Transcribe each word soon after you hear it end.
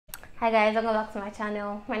Hi guys, welcome back to my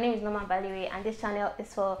channel. My name is Norma Baliwe and this channel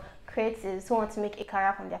is for creatives who want to make a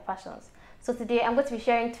career from their passions. So today I'm going to be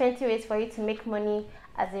sharing 20 ways for you to make money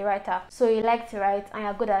as a writer. So you like to write and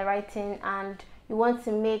you're good at writing and you want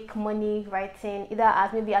to make money writing either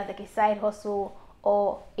as maybe as like a side hustle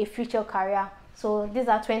or a future career. So these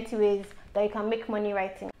are 20 ways that you can make money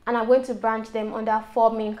writing. And I'm going to branch them under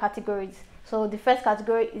 4 main categories. So the first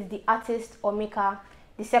category is the artist or maker.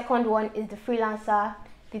 The second one is the freelancer.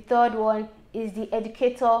 The third one is the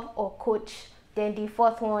educator or coach. Then the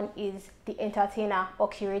fourth one is the entertainer or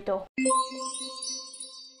curator.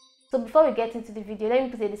 So before we get into the video, let me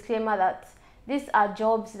put a disclaimer that these are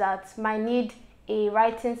jobs that might need a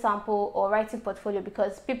writing sample or writing portfolio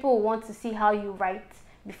because people want to see how you write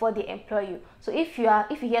before they employ you. So if you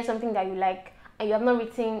hear something that you like and you have not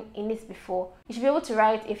written in this before, you should be able to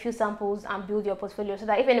write a few samples and build your portfolio so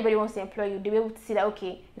that if anybody wants to employ you, they'll be able to see that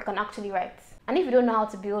okay, you can actually write. And if you don't know how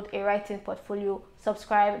to build a writing portfolio,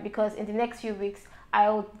 subscribe because in the next few weeks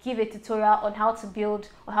I'll give a tutorial on how to build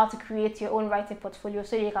or how to create your own writing portfolio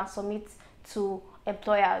so you can submit to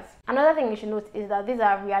employers. Another thing you should note is that these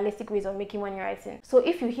are realistic ways of making money writing. So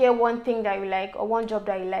if you hear one thing that you like or one job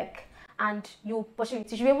that you like and you pursue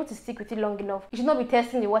it, you should be able to stick with it long enough. You should not be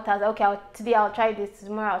testing the waters. Okay, today I'll try this,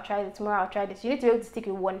 tomorrow I'll try this, tomorrow I'll try this. You need to be able to stick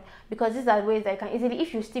with one because these are ways that you can easily,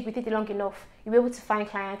 if you stick with it long enough, you'll be able to find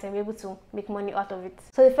clients and be able to make money out of it.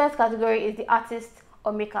 So the first category is the artist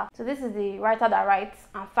or maker. So this is the writer that writes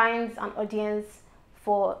and finds an audience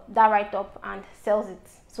for that write-up and sells it.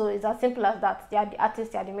 So it's as simple as that. They are the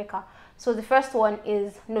artist, they are the maker. So the first one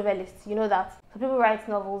is novelist. You know that. So people write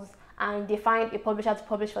novels and they find a publisher to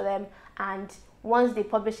publish for them, and once they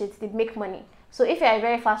publish it, they make money. So if you're a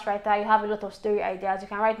very fast writer, you have a lot of story ideas, you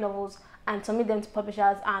can write novels and submit them to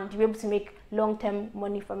publishers and you'll be able to make long-term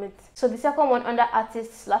money from it. So the second one under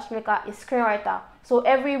artist/maker is screenwriter. So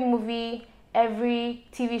every movie, every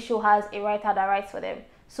TV show has a writer that writes for them.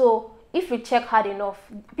 So if you check hard enough,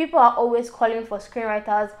 people are always calling for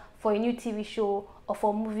screenwriters for a new TV show or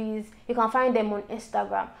for movies. You can find them on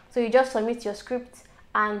Instagram. So you just submit your script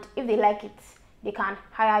and if they like it, they can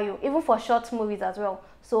hire you, even for short movies as well.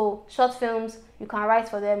 So short films, you can write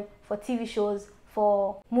for them, for TV shows,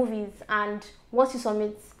 for movies, and once you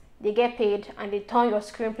submit, they get paid and they turn your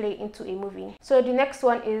screenplay into a movie. So the next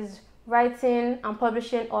one is writing and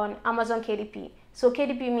publishing on Amazon KDP. So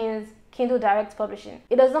KDP means Kindle Direct Publishing.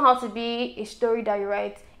 It does not have to be a story that you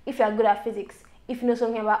write. If you are good at physics, if you know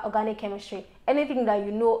something about organic chemistry, anything that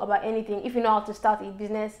you know about anything, if you know how to start a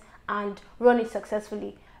business and run it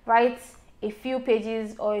successfully, write a few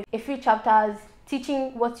pages or a few chapters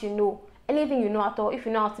teaching what you know, anything you know at all. If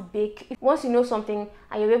you know how to bake, once you know something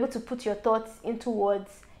and you're able to put your thoughts into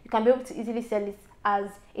words, you can be able to easily sell it as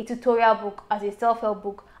a tutorial book, as a self-help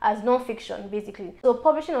book, as non-fiction basically. So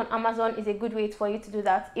publishing on Amazon is a good way for you to do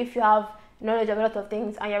that if you have knowledge of a lot of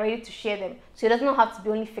things and you're ready to share them. So it does not have to be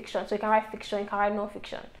only fiction. So you can write fiction, you can write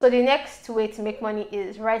non-fiction. So the next way to make money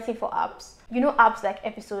is writing for apps. You know apps like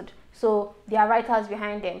Episode. So there are writers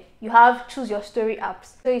behind them. You have choose your story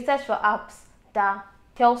apps. So you search for apps that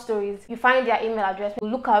tell stories. You find their email address. You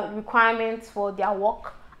look at requirements for their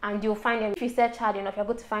work and you'll find them. If you search hard enough, you're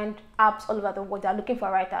going to find apps all over the world. They're looking for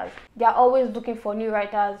writers. They're always looking for new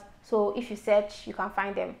writers. So if you search, you can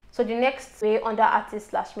find them. So the next way under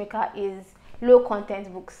artist/maker is low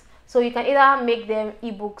content books. So you can either make them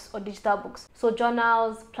ebooks or digital books. So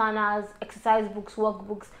journals, planners, exercise books,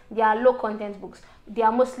 workbooks, they are low content books. They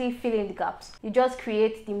are mostly filling the gaps. You just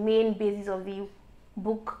create the main basis of the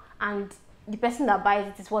book and the person that buys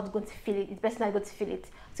it is what's going to fill it. It's the person that's going to fill it.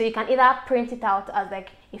 So you can either print it out as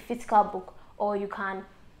like a physical book or you can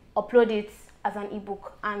upload it as an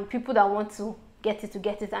ebook and people that want to get it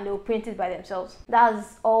and they will print it by themselves.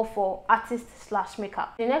 That's all for artist/maker.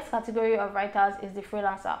 The next category of writers is the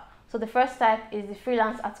freelancer. So the first type is the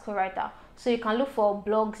freelance article writer. So you can look for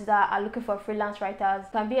blogs that are looking for freelance writers.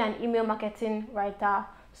 You can be an email marketing writer.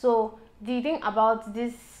 So the thing about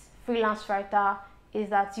this freelance writer is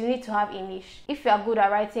that you need to have a niche. If you are good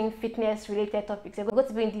at writing fitness related topics, you're going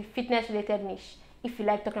to be in the fitness related niche. If you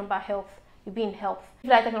like talking about health, you'll be in health. If you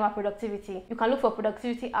like talking about productivity, you can look for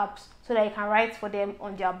productivity apps so that you can write for them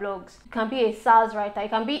on their blogs. You can be a SaaS writer. You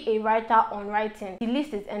can be a writer on writing. The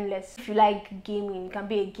list is endless. If you like gaming, you can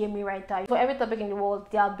be a gaming writer. For every topic in the world,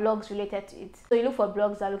 there are blogs related to it. So you look for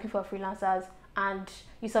blogs that are looking for freelancers and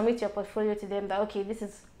you submit your portfolio to them that, okay, this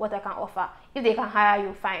is what I can offer. If they can hire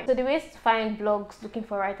you, fine. So the ways to find blogs looking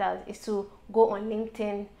for writers is to go on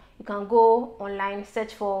LinkedIn. You can go online,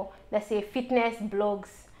 search for, let's say, fitness blogs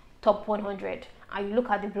top 100 and you look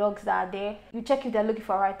at the blogs that are there. You check if they're looking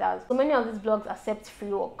for writers. So many of these blogs accept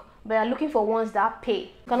free work. but you're looking for ones that pay.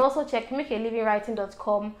 You can also check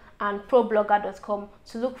makealivingwriting.com and problogger.com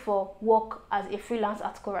to look for work as a freelance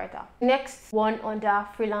article writer. Next one under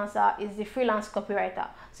freelancer is the freelance copywriter.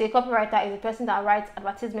 So a copywriter is a person that writes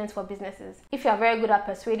advertisements for businesses. If you are very good at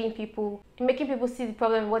persuading people, making people see the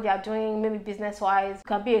problem in what they are doing, maybe business-wise, you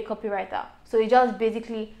can be a copywriter. So it's just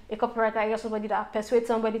basically a copywriter is somebody that persuades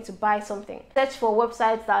somebody to buy something. Search for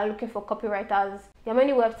websites that are looking for copywriters. There are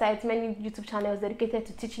many websites, many YouTube channels dedicated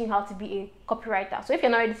to teaching you how to be a copywriter. So if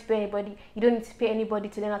you're not ready to pay anybody, you don't need to pay anybody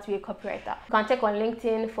to learn how to be a copywriter. You can check on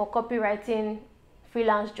LinkedIn for copywriting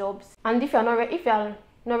freelance jobs. And if you're not ready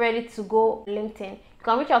to go LinkedIn, you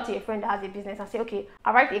can reach out to a friend that has a business and say, okay,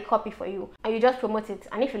 I'll write a copy for you, and you just promote it.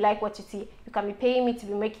 And if you like what you see, you can be paying me to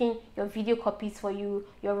be making your video copies for you,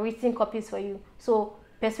 your written copies for you. So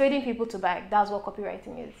persuading people to buy, that's what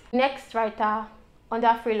copywriting is. Next writer under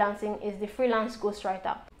freelancing is the freelance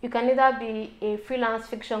ghostwriter. You can either be a freelance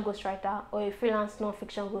fiction ghostwriter or a freelance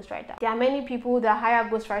non-fiction ghostwriter. There are many people that hire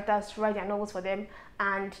ghostwriters to write their novels for them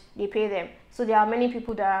and they pay them. So there are many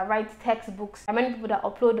people that write textbooks. There are many people that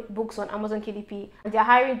upload books on Amazon KDP and they're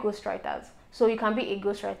hiring ghostwriters. So you can be a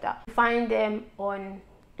ghostwriter. Find them on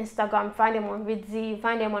Instagram, find them on Ridzi,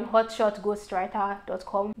 find them on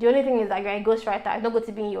hotshotghostwriter.com. The only thing is that you're a ghostwriter. It's not going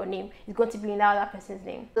to be in your name. It's going to be in that other person's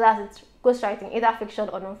name. So that's it. Ghostwriting, either fiction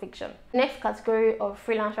or non-fiction. Next category of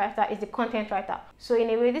freelance writer is the content writer. So in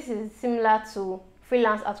a way, this is similar to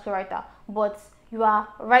freelance article writer, but you are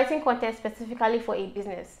writing content specifically for a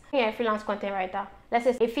business. You're a freelance content writer. Let's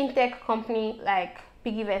say a fintech company like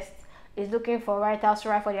PiggyVest is looking for writers to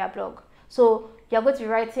write for their blog. So you're going to be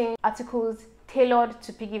writing articles tailored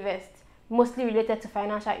to PiggyVest, mostly related to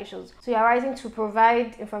financial issues. So you're writing to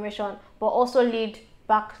provide information, but also lead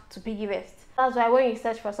back to PiggyVest. That's why when you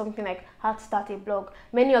search for something like how to start a blog,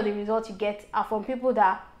 many of the results you get are from people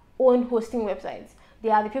that own hosting websites. They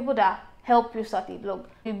are the people that help you start a blog.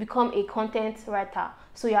 You become a content writer.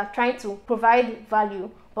 So you are trying to provide value,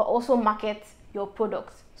 but also market your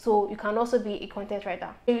products. So you can also be a content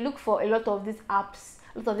writer. You look for a lot of these apps,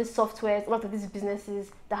 a lot of these softwares, a lot of these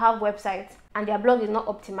businesses that have websites and their blog is not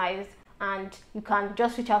optimized, and you can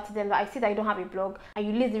just reach out to them that I see that you don't have a blog, and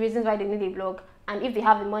you list the reasons why they need a blog, and if they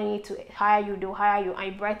have the money to hire you, they'll hire you,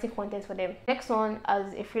 and you're writing content for them. Next one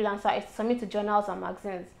as a freelancer is to submit to journals and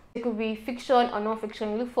magazines. It could be fiction or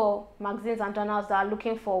non-fiction. You look for magazines and journals that are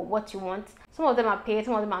looking for what you want. Some of them are paid,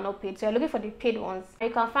 some of them are not paid. So you're looking for the paid ones. And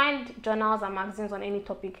you can find journals and magazines on any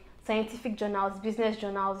topic. Scientific journals, business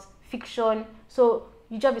journals, fiction. So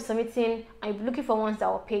you just be submitting and you'll be looking for ones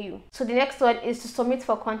that will pay you. So the next one is to submit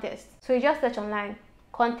for contests. So you just search online,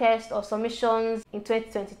 contest or submissions in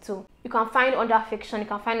 2022. You can find under fiction, you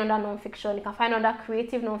can find under non-fiction, you can find under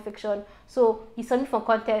creative non-fiction. So you submit for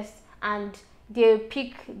contests and they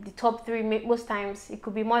pick the top 3. Most times it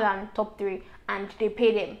could be more than top 3 and they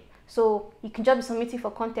pay them. So you can just be submitting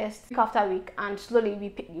for contests week after week and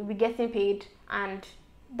slowly you'll be getting paid, and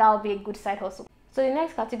that'll be a good side hustle. So the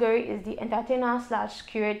next category is the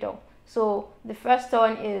entertainer/curator. So the first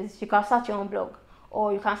one is you can start your own blog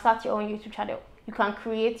or you can start your own YouTube channel. You can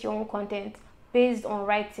create your own content based on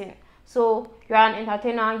writing. So you're an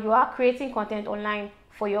entertainer, you are creating content online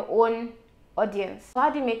for your own audience. So how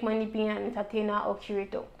do you make money being an entertainer or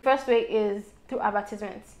curator? First way is through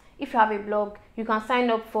advertisements. If you have a blog, you can sign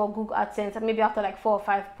up for Google AdSense and maybe after like 4 or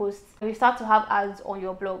 5 posts, you start to have ads on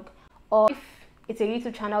your blog. Or if it's a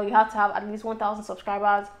YouTube channel, you have to have at least 1,000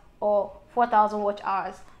 subscribers or 4,000 watch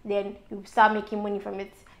hours, then you start making money from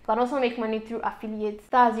it. You can also make money through affiliates.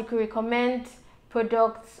 That is, you could recommend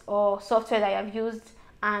products or software that you have used,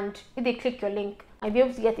 and if they click your link, you'll be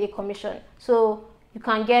able to get a commission. So you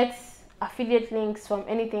can get affiliate links from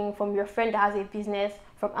anything, from your friend that has a business,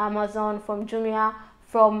 from Amazon, from Jumia,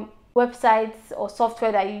 from websites or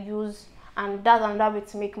software that you use, and that's another way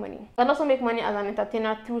to make money. You can also make money as an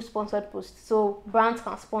entertainer through sponsored posts. So brands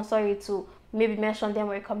can sponsor you to maybe mention them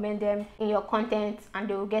or recommend them in your content, and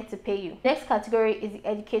they will get to pay you. Next category is the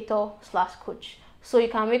educator/coach. So you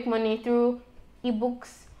can make money through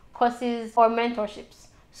ebooks, courses, or mentorships.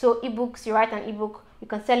 So ebooks, you write an ebook, you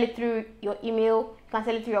can sell it through your email, you can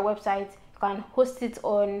sell it through your website, you can host it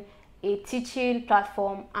on a teaching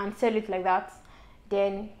platform and sell it like that.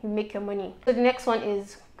 Then you make your money. So the next one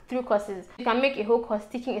is through courses. You can make a whole course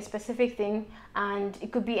teaching a specific thing, and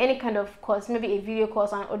it could be any kind of course, maybe a video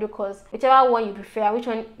course or an audio course, whichever one you prefer,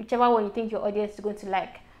 whichever one you think your audience is going to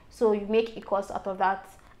like. So you make a course out of that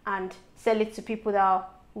and sell it to people that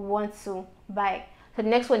want to buy. So the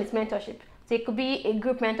next one is mentorship. So it could be a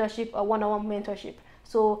group mentorship or one-on-one mentorship.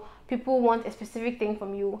 So people want a specific thing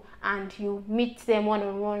from you and you meet them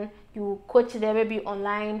one-on-one, you coach them maybe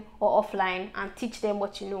online or offline and teach them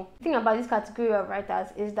what you know. The thing about this category of writers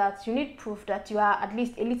is that you need proof that you are at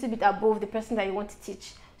least a little bit above the person that you want to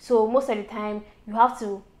teach. So most of the time you have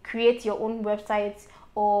to create your own website,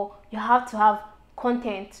 or you have to have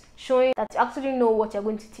content showing that you actually know what you're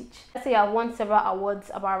going to teach. Let's say you have won several awards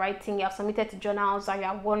about writing, you have submitted to journals, or you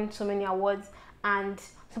have won so many awards, and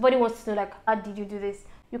somebody wants to know, like, how did you do this?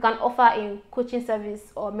 You can offer a coaching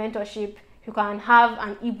service or mentorship. You can have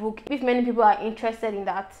an ebook if many people are interested in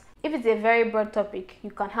that. If it's a very broad topic,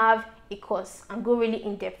 you can have a course and go really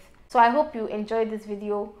in depth. So I hope you enjoyed this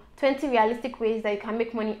video. 20 realistic ways that you can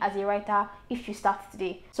make money as a writer if you start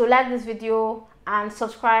today. So like this video and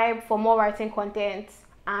subscribe for more writing content,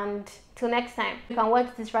 and till next time, you can watch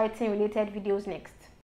these writing related videos next.